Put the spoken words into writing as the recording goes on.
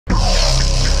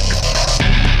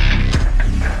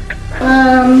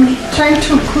Trying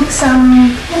to cook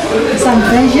some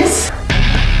veggies.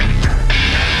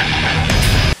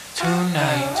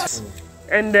 Tonight.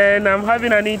 And then I'm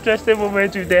having an interesting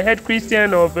moment with the head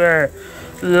Christian of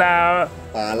La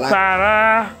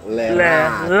Paralelato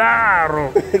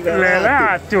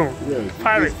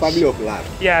Parish. Family of Love.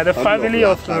 Yeah, the family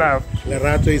of love.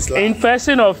 Lerato is love. In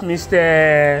person of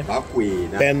Mr.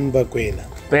 Ben Bakwena.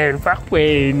 Ben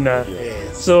Bakwena.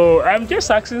 Yes. So I'm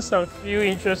just asking some few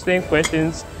interesting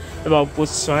questions about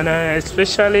Botswana,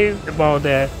 especially about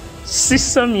the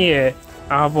system here.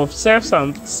 I have observed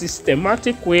some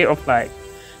systematic way of life.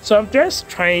 So I'm just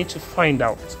trying to find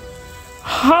out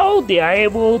how they are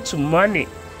able to manage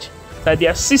that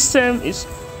their system is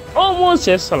almost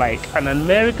just like an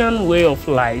American way of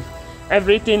life.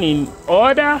 Everything in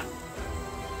order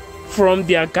from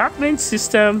their government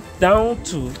system down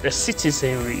to the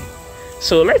citizenry.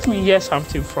 So let me hear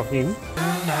something from him.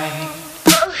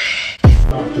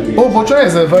 Oh, Botswana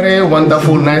is a very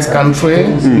wonderful, nice country.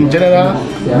 In general,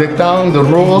 the town, the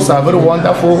roads are very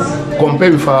wonderful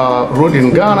compared with our road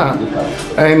in Ghana.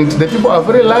 And the people are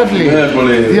very lively.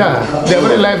 Yeah, they are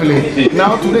very lively.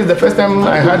 Now, today is the first time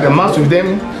I had a mass with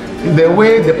them. The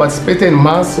way they participated in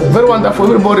mass, very wonderful.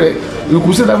 Everybody, you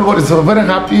could see that everybody is very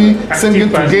happy, singing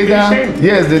together.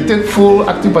 Yes, they take full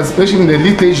active participation in the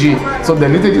liturgy. So the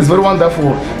liturgy is very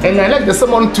wonderful. And I like the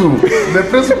sermon too. The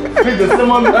priest played the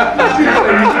sermon on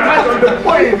the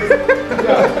point.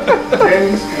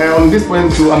 And on this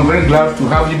point too, I'm very glad to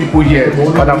have you people here,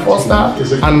 Father Foster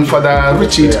and Father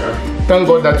Richard. Thank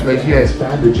God that we are here.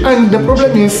 And the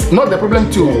problem is, not the problem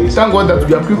too, thank God that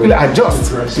we are quickly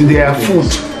adjust to their food.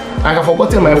 I have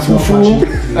forgotten my fufu.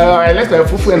 I left my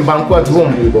fufu and banku at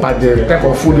home, but the type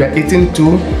of food we are eating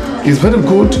too is very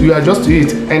good. You adjust to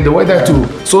it, and the weather too.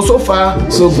 So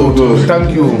far, so good.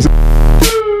 Thank you.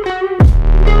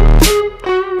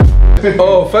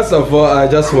 Oh, first of all, I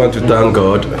just want to thank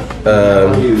God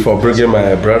for bringing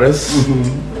my brothers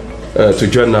to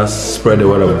join us, spread the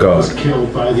word of God.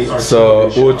 So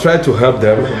we'll try to help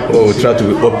them, we'll try to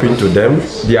be open to them.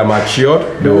 They are matured,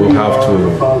 they will have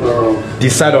to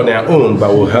decide on their own,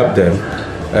 but we'll help them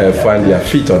find their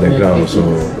feet on the ground. So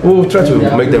we'll try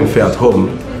to make them feel at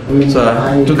home.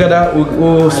 So together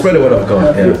we'll spread the word of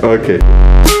God. Yeah. Okay.